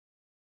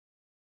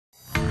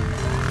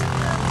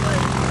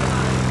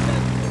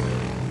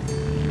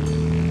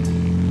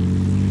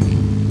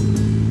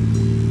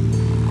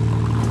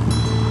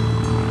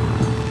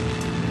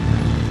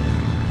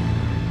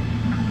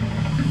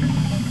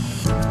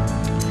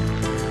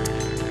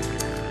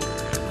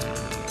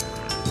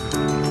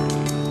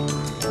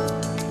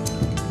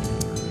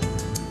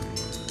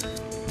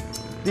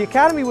The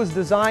Academy was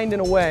designed in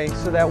a way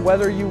so that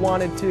whether you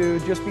wanted to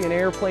just be an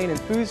airplane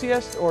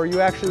enthusiast or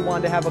you actually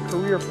wanted to have a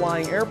career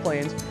flying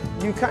airplanes,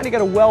 you kind of get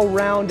a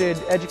well-rounded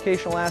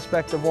educational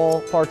aspect of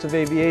all parts of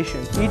aviation.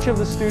 Each of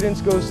the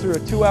students goes through a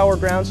 2-hour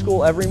ground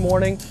school every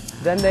morning.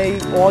 Then they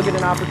all get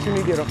an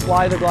opportunity to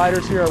fly the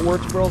gliders here at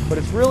Wurstboro, but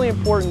it's really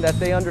important that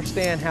they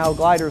understand how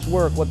gliders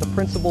work, what the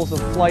principles of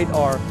flight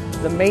are,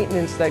 the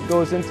maintenance that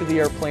goes into the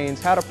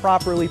airplanes, how to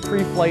properly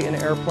pre-flight an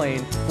airplane.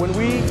 When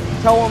we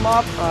tow them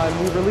up,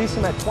 we release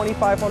them at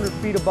 2,500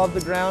 feet above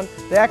the ground,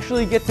 they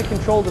actually get to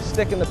control the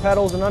stick and the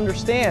pedals and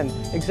understand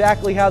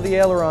exactly how the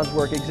ailerons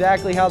work,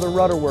 exactly how the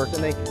rudder works,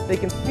 and they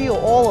can feel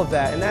all of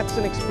that, and that's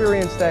an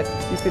experience that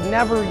you could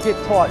never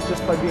get taught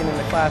just by being in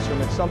the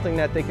classroom. It's something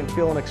that they can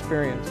feel and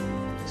experience.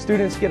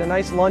 Students get a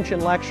nice lunch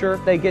and lecture.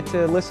 They get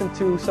to listen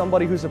to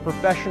somebody who's a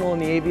professional in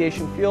the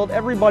aviation field,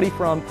 everybody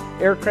from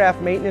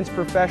aircraft maintenance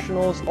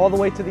professionals all the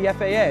way to the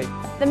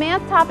FAA. The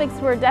math topics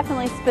were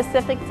definitely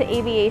specific to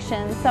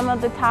aviation. Some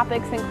of the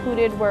topics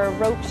included were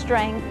rope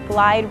strength,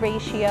 glide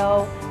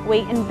ratio,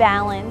 weight and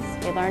balance.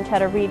 They learned how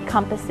to read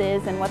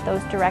compasses and what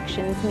those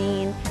directions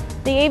mean.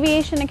 The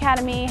Aviation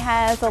Academy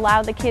has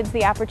allowed the kids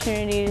the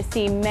opportunity to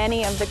see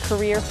many of the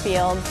career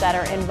fields that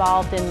are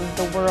involved in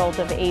the world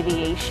of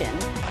aviation.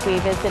 We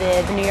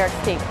visited the New York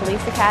State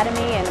Police Academy,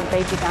 and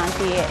Ray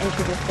Gigante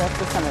introduced us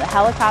to some of the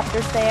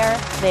helicopters there.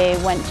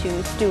 They went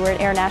to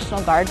Stewart Air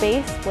National Guard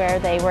Base, where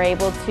they were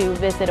able to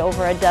visit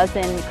over a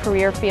dozen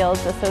career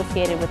fields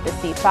associated with the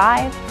C-5.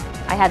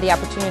 I had the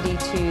opportunity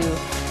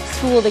to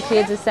school the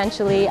kids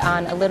essentially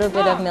on a little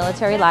bit of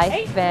military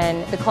life,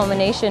 and the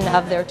culmination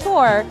of their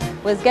tour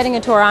was getting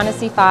a tour on a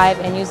C-5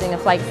 and using a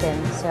flight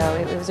sim. So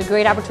it was a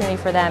great opportunity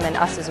for them and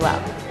us as well.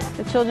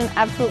 The children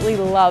absolutely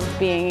loved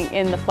being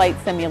in the flight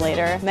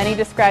simulator. Many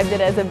described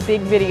it as a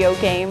big video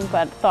game,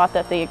 but thought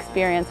that the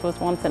experience was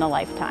once in a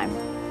lifetime.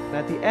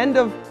 At the end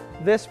of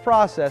this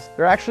process,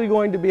 they're actually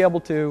going to be able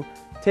to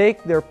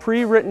take their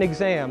pre-written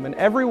exam, and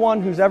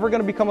everyone who's ever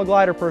going to become a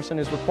glider person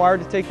is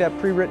required to take that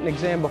pre-written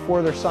exam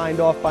before they're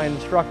signed off by an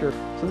instructor.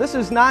 So this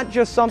is not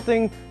just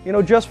something,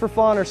 just for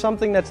fun or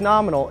something that's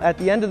nominal. At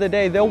the end of the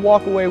day, they'll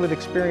walk away with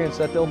experience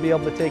that they'll be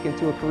able to take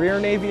into a career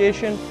in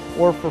aviation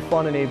or for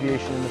fun in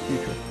aviation in the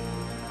future.